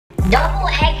Double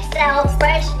XL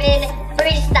freshman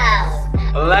freestyle.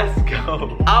 Let's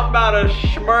go. I'm about to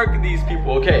schmirk these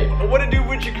people, okay? What it do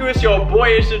with your crew? It's your boy,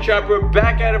 it's the Trapper,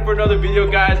 back at it for another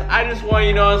video, guys. I just want,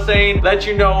 you know what I'm saying, let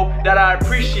you know that I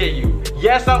appreciate you.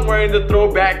 Yes, I'm wearing the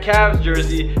throwback Cavs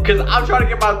jersey, because I'm trying to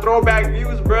get my throwback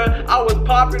views, bruh. I was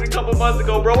popping a couple months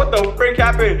ago, bro. What the frick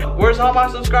happened? Where's all my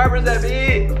subscribers at,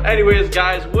 me? Anyways,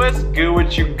 guys, what's good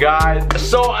with you guys?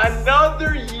 So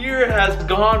another year has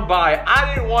gone by.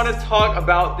 I didn't want to talk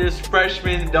about this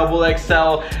freshman double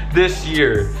XL this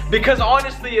year, because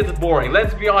honestly, it's boring.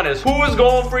 Let's be honest. Who is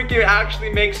going to freaking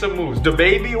actually make some moves? The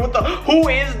baby? What the? Who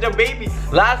is the baby?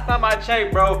 Last time I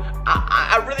checked, bro,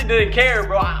 I really didn't care,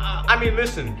 bro. I mean,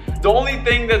 listen, the only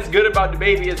thing that's good about the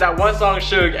baby is that one song,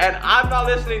 Suge, and I'm not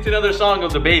listening to another song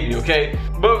of the baby, okay?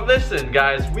 But listen,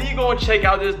 guys, we gonna check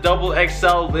out this double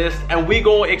XL list, and we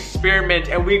gonna experiment,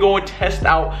 and we gonna test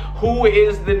out who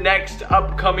is the next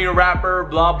upcoming rapper,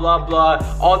 blah, blah, blah,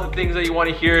 all the things that you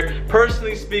wanna hear.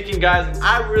 Personally speaking, guys,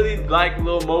 I really like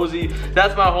Lil Mosey.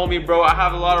 That's my homie, bro. I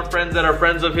have a lot of friends that are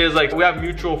friends of his. Like, we have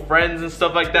mutual friends and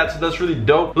stuff like that, so that's really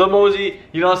dope. Lil Mosey,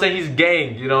 you know what I'm saying? He's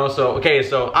gang, you know? So, okay,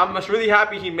 so I'm just really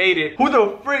happy he made it. Who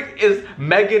the frick is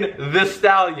Megan Thee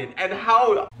Stallion? And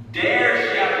how dare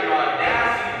she have the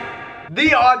audacity?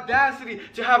 The audacity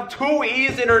to have 2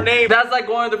 E's in her name. That's like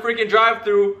going to the freaking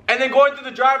drive-thru and then going through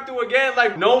the drive-thru again.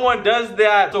 Like, no one does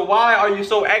that. So why are you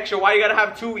so extra? Why you gotta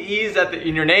have 2 E's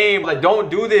in your name? Like, don't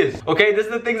do this, okay? This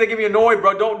is the things that get me annoyed,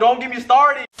 bro. Don't get me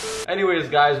started. Anyways,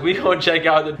 guys, we gonna check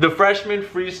out the freshman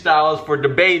freestyles for the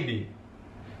baby,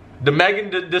 the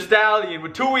Megan Thee Stallion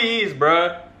with 2 E's,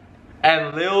 bruh,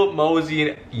 and Lil Mosey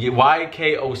and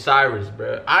YK Osiris,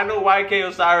 bruh. I know YK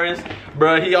Osiris,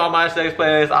 bruh. He on my sex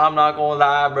playlist. I'm not gonna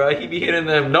lie, bruh. He be hitting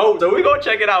them notes. So we gonna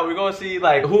check it out. We gonna see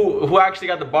like who actually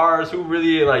got the bars, who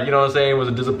really, like, you know what I'm saying, was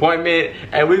a disappointment,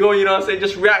 and we gonna, you know what I'm saying,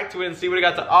 just react to it and see what he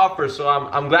got to offer. So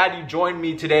I'm glad you joined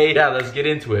me today. Yeah, let's get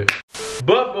into it.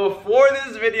 But before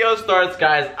this video starts,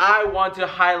 guys, I want to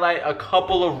highlight a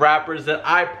couple of rappers that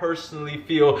I personally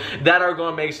feel that are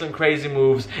gonna make some crazy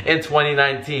moves in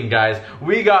 2019, guys.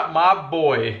 We got my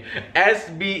boy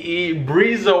SBE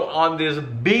Breezo on this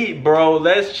beat, bro.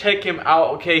 Let's check him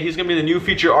out, okay? He's gonna be the new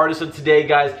featured artist of today,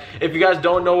 guys. If you guys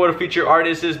don't know what a featured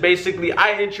artist is, basically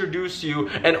I introduce you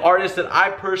an artist that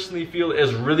I personally feel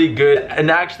is really good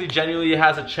and actually genuinely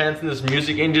has a chance in this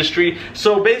music industry.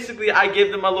 So basically I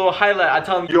give them a little highlight. I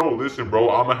tell them, yo, listen, bro,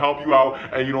 I'm gonna help you out,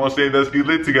 and you know what I'm saying, let's be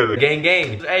lit together. Gang,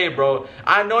 gang. Hey, bro,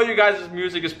 I know you guys'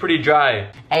 music is pretty dry.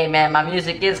 Hey, man, my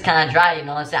music is kind of dry, you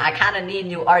know what I'm saying? I kind of need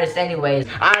new artists anyways.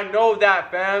 I know that,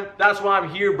 fam. That's why I'm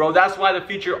here, bro. That's why the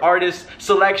featured artist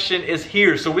selection is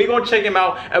here. So we gonna check him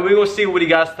out, and we gonna see what he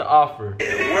got to offer.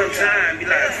 One time, be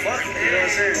like, fuck it, you know what I'm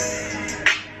saying?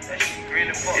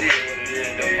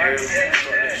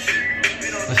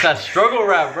 It's that struggle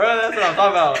rap, bro. That's what I'm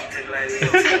talking about.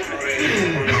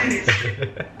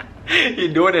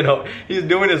 He's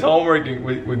doing his homework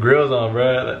with grills on,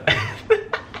 bro.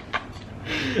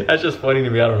 That's just funny to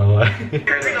me. I don't know why. They'll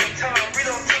play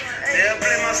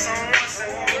my song once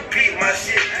and won't repeat my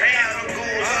shit. Ain't had no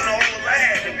goals on the whole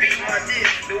line to beat my dick.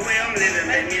 The way I'm living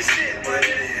make me sick. What it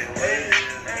is,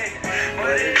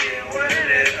 what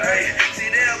it is. See,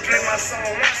 they'll play my song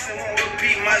once and won't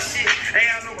repeat my shit. Ain't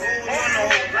had no goals on the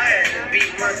whole line to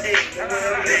beat my dick. The way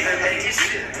I'm living make me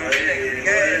sick. But it is,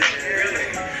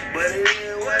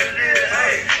 what it is.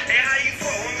 Hey, how you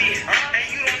fuck with me? And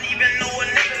you don't even know a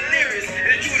nigga lyrics.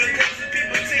 That you the closest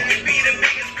people to me be the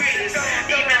biggest critics.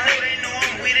 Even though they know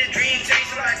I'm with it, dream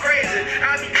chasing like crazy.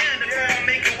 I be damned if I don't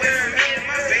make it way from me and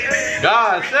my baby.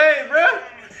 God save, bro.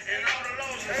 And all the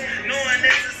lotions, knowing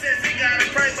that success, it got a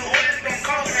price, but what it's gonna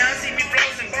cost me? I see me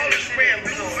flossing, ballers, spraying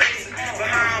blue faces. But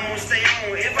how I'm gonna stay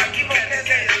on if I keep at the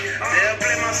case? They'll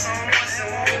play my song once and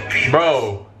won't repeat.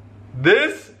 Bro,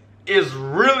 this is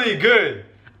really good.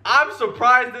 I'm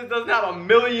surprised this doesn't have 1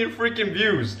 million freaking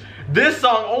views. This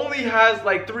song only has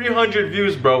like 300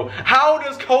 views, bro. How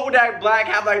does Kodak Black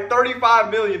have like 35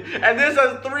 million and this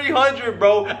has 300,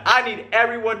 bro? I need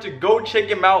everyone to go check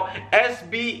him out.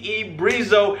 SBE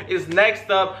Breezo is next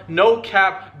up. No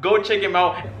cap. Go check him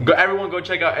out. Everyone go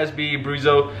check out SBE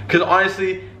Breezo. Because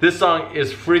honestly, this song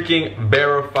is freaking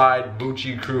verified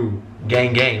Bucci Crew.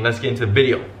 Gang, gang. Let's get into the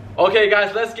video. Okay,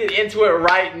 guys, let's get into it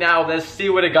right now. Let's see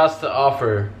what it got to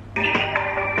offer.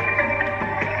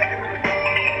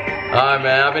 Alright,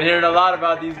 man, I've been hearing a lot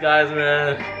about these guys,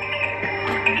 man.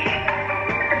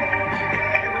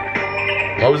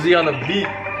 Mosey on the beat.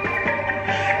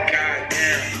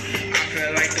 Goddamn, I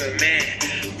feel like a man.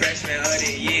 Freshman of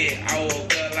the year, I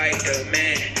woke up like a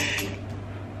man.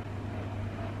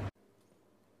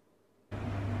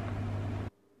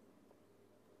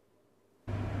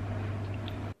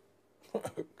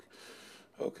 Okay.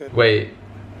 Wait.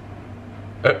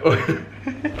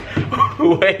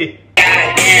 Wait. I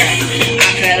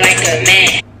feel like a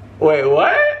man. Wait,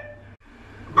 what?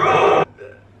 Bro.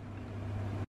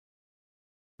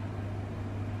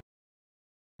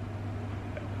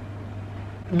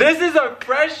 This is a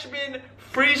freshman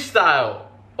freestyle.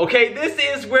 Okay, this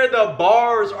is where the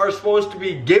bars are supposed to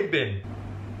be given.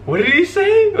 What did he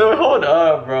say? Hold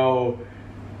up, bro.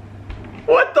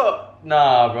 What the?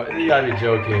 Nah, bro. You gotta be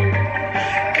joking.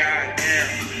 Goddamn,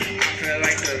 I feel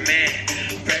like a man.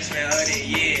 Freshman of the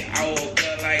year, I woke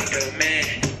up like a man.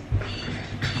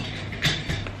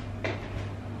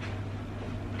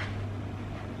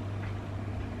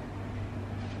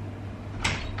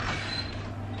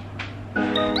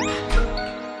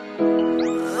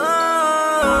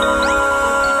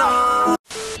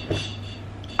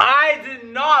 I did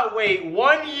not wait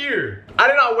 1 year. I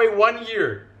did not wait 1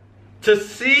 year to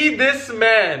see this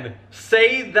man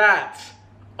say that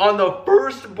on the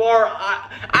first bar. I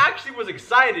actually was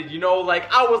excited, you know,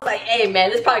 like I was Like, hey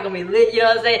man, this probably gonna be lit, you know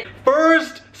what I'm saying?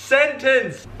 first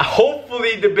sentence.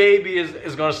 Hopefully the baby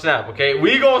is gonna snap, okay?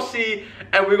 We gonna see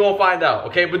and we gonna find out,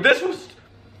 okay? But this was,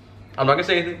 I'm not gonna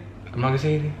say anything. I'm not gonna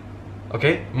say anything,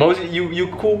 okay? Mosey, you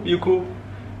cool, you cool.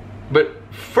 But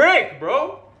frick,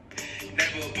 bro.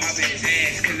 Never pop his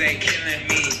ass cause they killing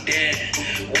me. Damn,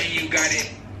 when you got it.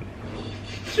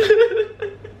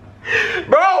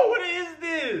 Bro, what is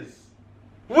this?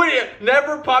 What?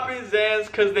 Never pop his ass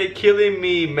cause they killing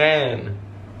me, man.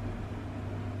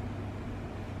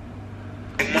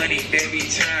 Money, they be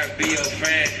trying to be your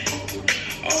friend.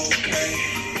 Okay,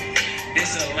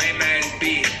 this a lame ass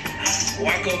beat.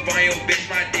 Walk up on your bitch,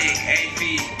 my dick,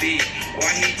 AVB.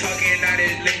 Why he talking out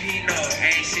his lip, he know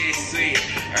ain't shit sweet.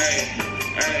 Hey,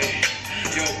 hey,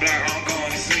 yo block, I'm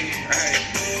going to sleep. Hey,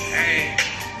 hey,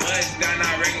 must down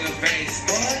our regular face.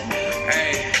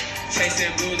 Hey,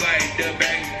 chasing blue like the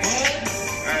baby.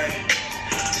 Hey,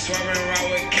 swerving around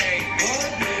with cake.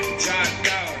 Dropped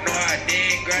out, no I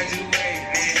didn't graduate.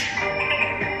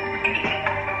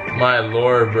 My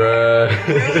lord, bruh.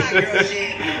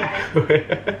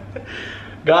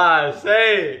 God,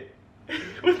 say,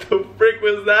 what the frick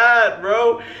was that,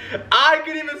 bro? I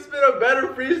could even spit a better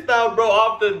freestyle, bro,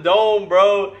 off the dome,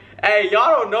 bro. Hey,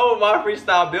 y'all don't know my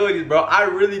freestyle abilities, bro. I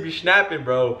really be snapping,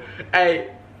 bro.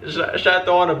 Hey, should I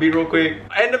throw on a beat real quick?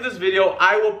 End of this video,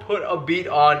 I will put a beat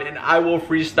on and I will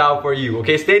freestyle for you,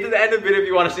 okay? Stay to the end of the video if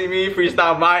you want to see me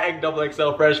freestyle my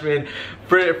XXL freshman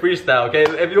freestyle, okay?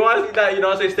 If you want to see that, you know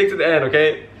what I'm saying, stick to the end,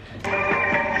 okay?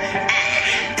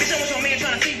 Bitch, I was your man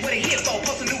trying to see what it hit for.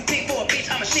 Post a new pic for a bitch,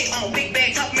 I'm a shit on. Big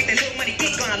bag talk, make that little money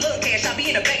kick on. I love cash, I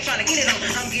be in the back trying to get it on.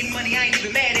 I'm getting money, I ain't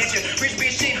even mad at you. Rich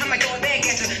bitch shit, I might throw it back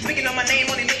at you. Speaking on my name,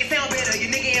 only make it sound better.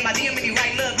 You nigga in my DM and you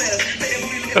write love better. Say that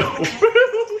booty look at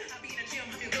I be in the gym,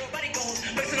 your girl body goals.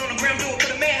 Flexing on the gram, do it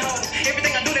for the mad hoes.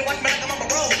 Everything I do, they watch me like I'm on my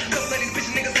road. Couple of these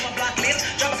bitches niggas on my block list.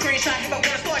 Drop a screenshot if I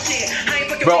wanna start shit. I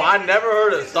ain't fucking Bro, I never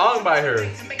heard a song by her.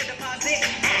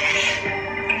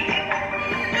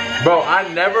 Bro,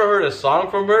 I never heard a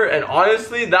song from her, and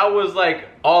honestly, that was like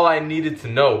all I needed to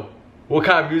know. What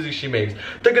kind of music she makes.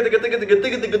 Bro,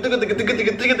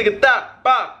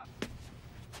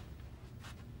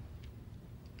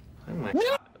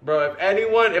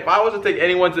 if I was to take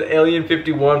anyone to the Alien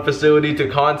 51 facility to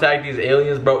contact these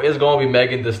aliens, bro, it's gonna be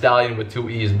Megan Thee Stallion with 2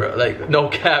 E's, bro. Like, no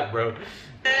cap, bro.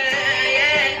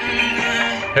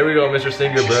 Here we go, Mr.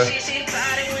 Singer, bro.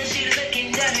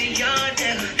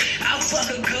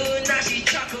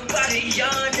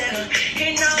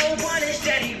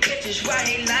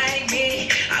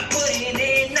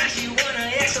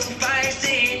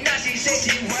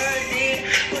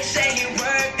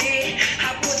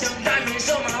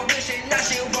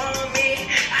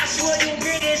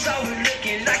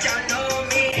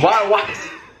 Why?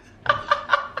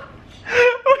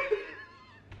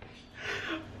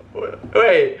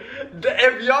 Wait,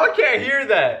 if y'all can't hear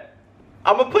that,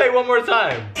 I'm gonna play it one more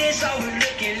time.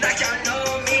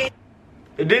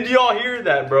 Did y'all hear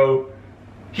that, bro?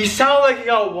 He sounded like he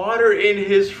got water in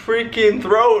his freaking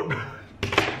throat.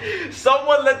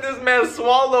 Someone let this man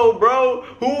swallow, bro.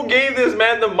 Who gave this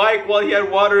man the mic while he had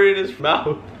water in his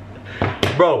mouth?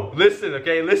 Bro, listen,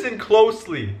 okay? Listen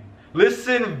closely.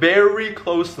 Listen very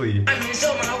closely.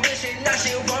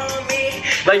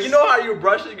 Like, you know how you're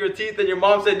brushing your teeth and your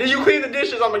mom said, did you clean the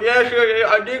dishes? I'm like, yeah, sure,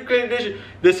 I did clean the dishes.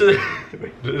 This is,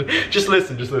 just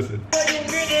listen, just listen.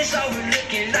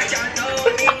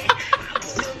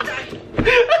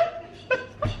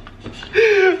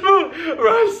 Bro,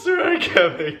 I swear I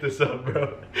can't make this up,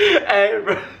 bro. Hey,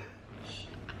 bro.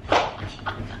 Oh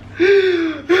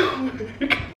my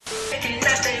God.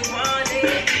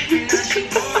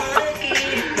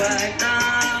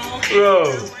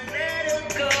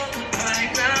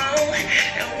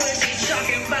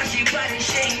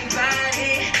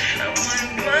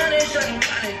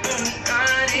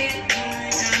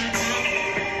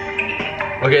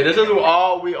 Okay, this is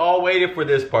all we all waited for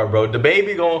this part, bro. The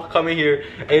baby gonna come in here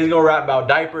and he's gonna rap about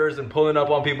diapers and pulling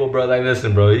up on people, bro. Like,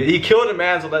 listen, bro, he killed a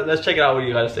man, so let's check it out. What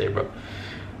you gotta say, bro?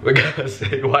 We gotta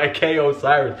say YK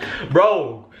Osiris,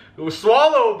 bro.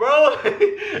 Swallow, bro.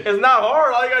 It's not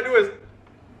hard. All you gotta do is.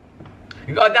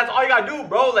 That's all you gotta do,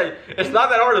 bro. Like, it's not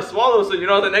that hard to swallow. So you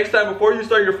know, the next time before you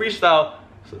start your freestyle,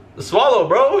 swallow,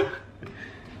 bro.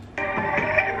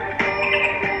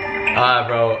 Alright,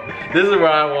 bro. This is where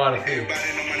I want to see.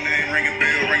 Everybody know my name, ring a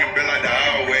bell like the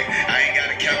hallway. I ain't got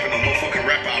a cap for no motherfucking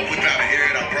rapper. I whip out and air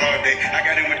it out broad day. I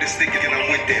got it with the stick and I'm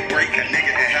with that break. A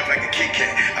nigga and have like a Kit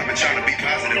Kat. I've been trying to be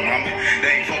positive, mama.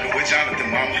 They ain't fucking with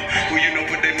Jonathan, mama. Who you know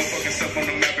put they motherfucking stuff on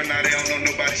the map and now they don't know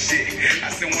nobody shit.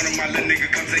 I sent one of my little niggas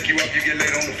come take you up, you get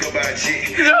laid on the floor by a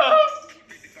chick.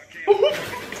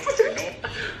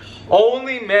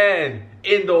 Only man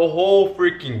in the whole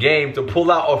freaking game to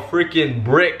pull out a freaking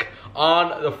brick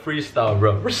on the freestyle,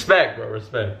 bro. Respect, bro.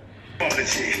 Respect. The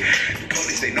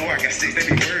police, they know I got sick, they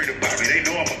be worried about me. They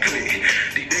know I'm a clique.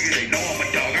 These niggas, they know I'm a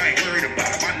dog. I ain't worried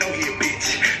about him. I know he a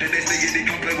bitch. The next nigga they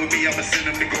come play with me, I'ma send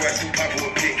them to go ask Tupac for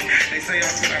a pic. They say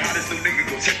I'm the hottest little nigga.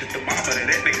 Go check the thermometer.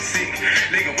 That nigga sick.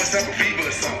 Nigga, what's up with fever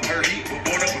or something? Heard he was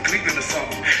born up in Cleveland or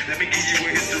something. Let me give you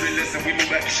a history lesson. We moved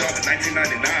back to Charlotte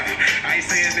 1999. I ain't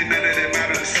saying that none of that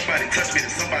matter. That somebody touched me,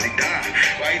 that somebody died.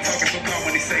 Why he talking so calm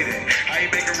when he say that? I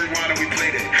ain't making rewind and we play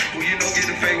that. Who you know get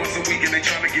a fade once a week and they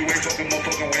trying to get away from a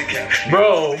motherfucking wing cap.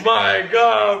 Bro, my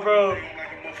God, bro.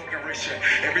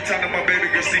 Every time that my baby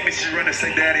girl see me, she run and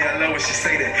say, "Daddy, I love when she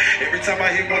say that." Every time I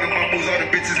hit one of my moves, all the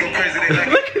bitches go crazy. They like,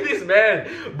 look at this man,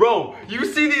 bro. You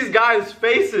see these guys'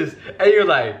 faces, and you're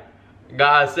like,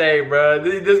 God save, bro.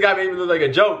 This guy made me look like a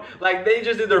joke. Like, they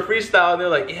just did their freestyle, and they're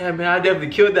like, yeah, man, I definitely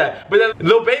killed that. But then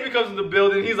Lil Baby comes in the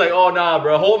building. He's like, oh, nah,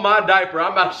 bro. Hold my diaper.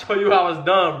 I'm about to show you how it's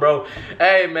done, bro.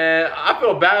 Hey, man, I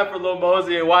feel bad for Lil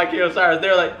Mosey and YK Osiris.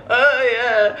 They're like, oh,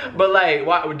 yeah. But, like,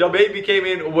 the Baby came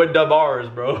in with the bars,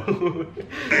 bro.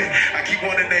 I keep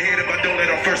one in the head. If I don't let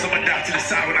her first, I'ma die to the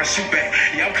side when I shoot back.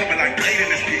 Yeah, I'm coming like blade in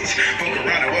this bitch. Fuck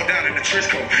around and walk down in the trench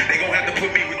coat. They gon' have to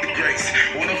put me with the grace.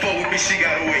 Wanna fuck with me, she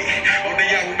gotta wait. On the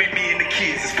yacht with me and the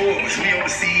kids. It's 4 of us. We on the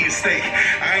sea and stay.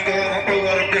 I ain't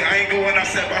going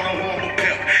outside. I don't know I'm a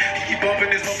pimp. He keep bumping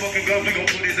this motherfucking gun. We gon'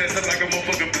 put his ass up like a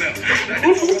motherfucking blimp.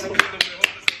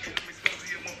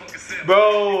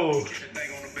 Bro.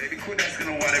 Quit asking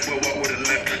them why they will walk with a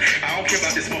limp. I don't care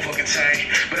about this motherfucking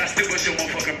chain, but I still bust your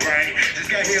motherfucking brain. Just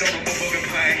got hit on the motherfucking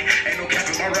plane. Ain't no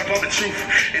capping my rap on the truth.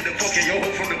 And the fucking yo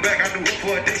ho from the back, I knew her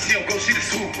for a day. She don't go, she the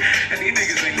swoop. And these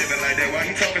niggas ain't living like that. Why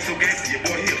he talking so gangster? Your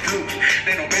boy, he a fluke.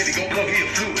 They know baby gon' blow, he a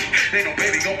fluke. They know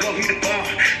baby gon' blow, he the bomb.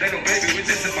 They know baby with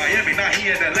this in Miami, now he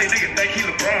in LA. Nigga think he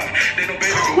LeBron. They know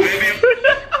baby go baby.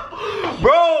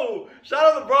 Bro, shout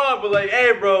out LeBron, but like,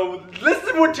 hey, bro,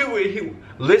 listen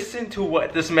to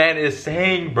what this man is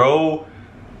saying, bro.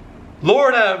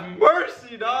 Lord have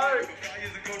mercy, dog. 5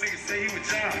 years ago, niggas say he was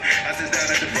John. I sit down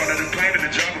at the front of the plane and the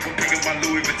driver come pick up my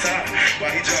Louis Vuitton.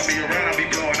 While he drive me around, I be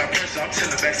blowing out pressure. I'm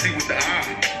chilling backseat with the eye.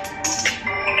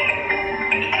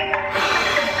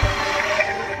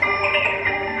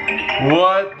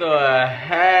 What the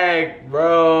heck,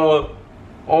 bro?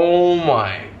 Oh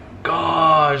my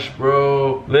gosh,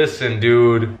 bro. Listen,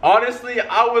 dude. Honestly,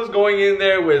 I was going in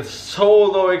there with so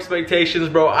low expectations,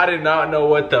 bro. I did not know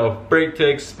what the freak to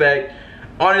expect.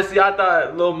 Honestly, I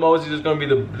thought Lil Mosey was gonna be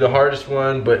the hardest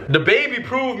one, but the Baby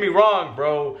proved me wrong,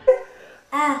 bro.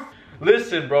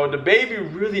 Listen, bro, the Baby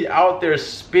really out there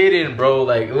spitting, bro.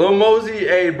 Like, Lil Mosey,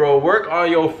 hey, bro, work on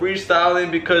your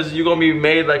freestyling because you're gonna be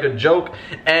made like a joke.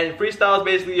 And freestyle is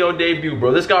basically your debut,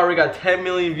 bro. This guy already got 10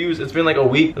 million views. It's been like a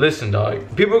week. Listen,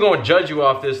 dog, people are gonna judge you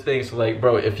off this thing. So, like,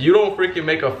 bro, if you don't freaking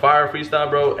make a fire freestyle,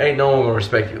 bro, ain't no one gonna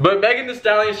respect you. But Megan Thee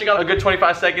Stallion, she got a good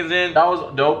 25 seconds in. That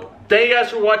was dope. Thank you guys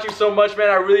for watching so much, man.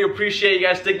 I really appreciate you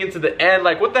guys sticking to the end.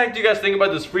 Like, what the heck do you guys think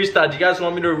about this freestyle? Do you guys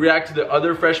want me to react to the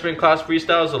other freshman class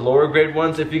freestyles, the lower grade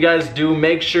ones? If you guys do,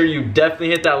 make sure you definitely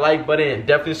hit that like button and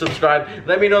definitely subscribe.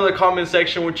 Let me know in the comment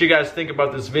section what you guys think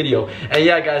about this video. And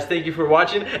yeah, guys, thank you for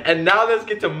watching. And now let's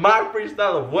get to my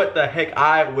freestyle of what the heck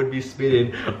I would be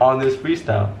spitting on this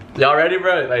freestyle. Y'all ready,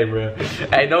 bro? Hey, bro.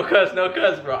 Hey, no cuss,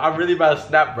 bro. I'm really about to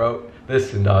snap, bro.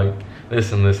 Listen, dog.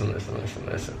 Listen, bro.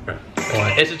 Come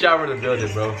on. It's a job for the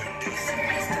building, bro.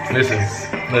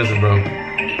 Listen, bro.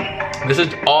 This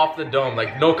is off the dome.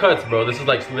 Like, no cuts, bro. This is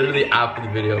like literally after the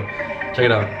video. Check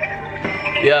it out.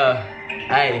 Yeah.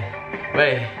 Hey.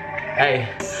 Wait. Hey,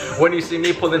 when you see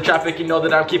me pulling traffic, you know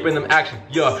that I'm keeping them action.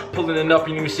 Yeah, pulling it up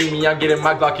and you see me, I'm getting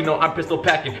my Glock, you know I'm pistol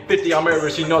packing. 50 on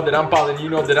mirrors, you know that I'm balling, you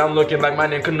know that I'm looking like my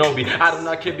name Kenobi. I do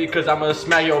not kid because I'm gonna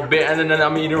smack your bit and then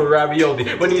I'm eating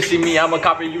ravioli. When you see me, I'm a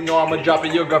copy, you know I'm a drop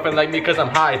it. Your girlfriend like me cause I'm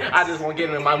high. I just won't get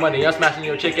in my money, I'm smashing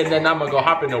your chick and then I'm gonna go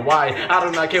hop in the Y. I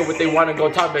do not care what they wanna go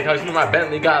talk because my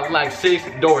Bentley got like 6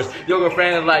 doors. Your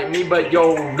girlfriend like me, but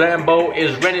your Lambo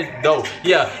is rented though.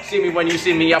 Yeah, see me when you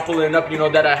see me, I'm pulling up, you know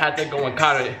that I had to go and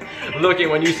count it. Looking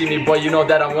when you see me, boy, you know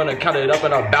that I'm gonna count it up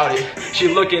and about it.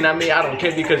 She looking at me, I don't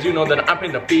care because you know that I'm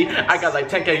paying the fee. I got like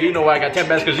 10K, you know I got 10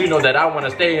 bands cause you know that I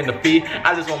wanna stay in the fee.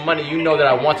 I just want money, you know that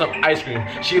I want some ice cream.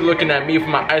 She looking at me for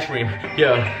my ice cream.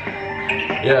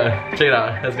 Yeah, check it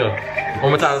out, let's go.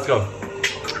 One more time, let's go.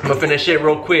 I'm gonna finish it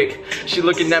real quick. She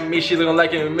looking at me, she looking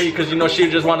like at me cause you know she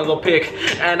just want a little pic.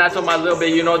 And I told my little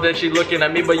bit, you know that she looking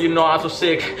at me, but you know I'm so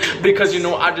sick. Because you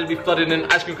know I just be flooded in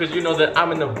ice cream cause you know that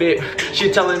I'm in the VIP.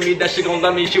 She telling me that she gon'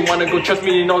 love me, she wanna go trust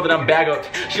me, you know that I'm bag up.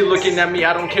 She looking at me,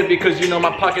 I don't care because you know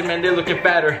my pocket, man, they looking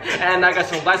fatter. And I got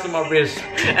some lights on my wrist.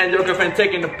 And your girlfriend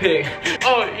taking the pic.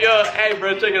 Oh, yeah, hey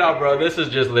bro, check it out, bro. This is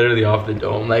just literally off the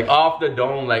dome. Like off the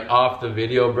dome, like off the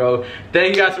video, bro.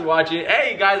 Thank you guys for watching.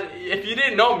 Hey guys, if you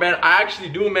didn't know, man, I actually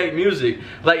do make music.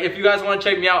 Like if you guys want to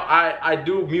check me out, I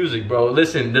do music, bro.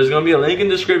 Listen, there's gonna be a link in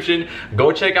the description.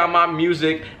 Go check out my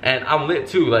music, and I'm lit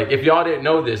too. Like if y'all didn't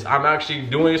know this, I'm actually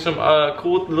doing some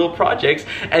cool little projects.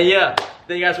 And yeah,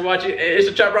 thank you guys for watching. It's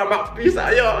the Trap Bro, I'm out. Peace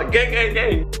out, y'all. Gang, gang,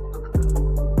 gang.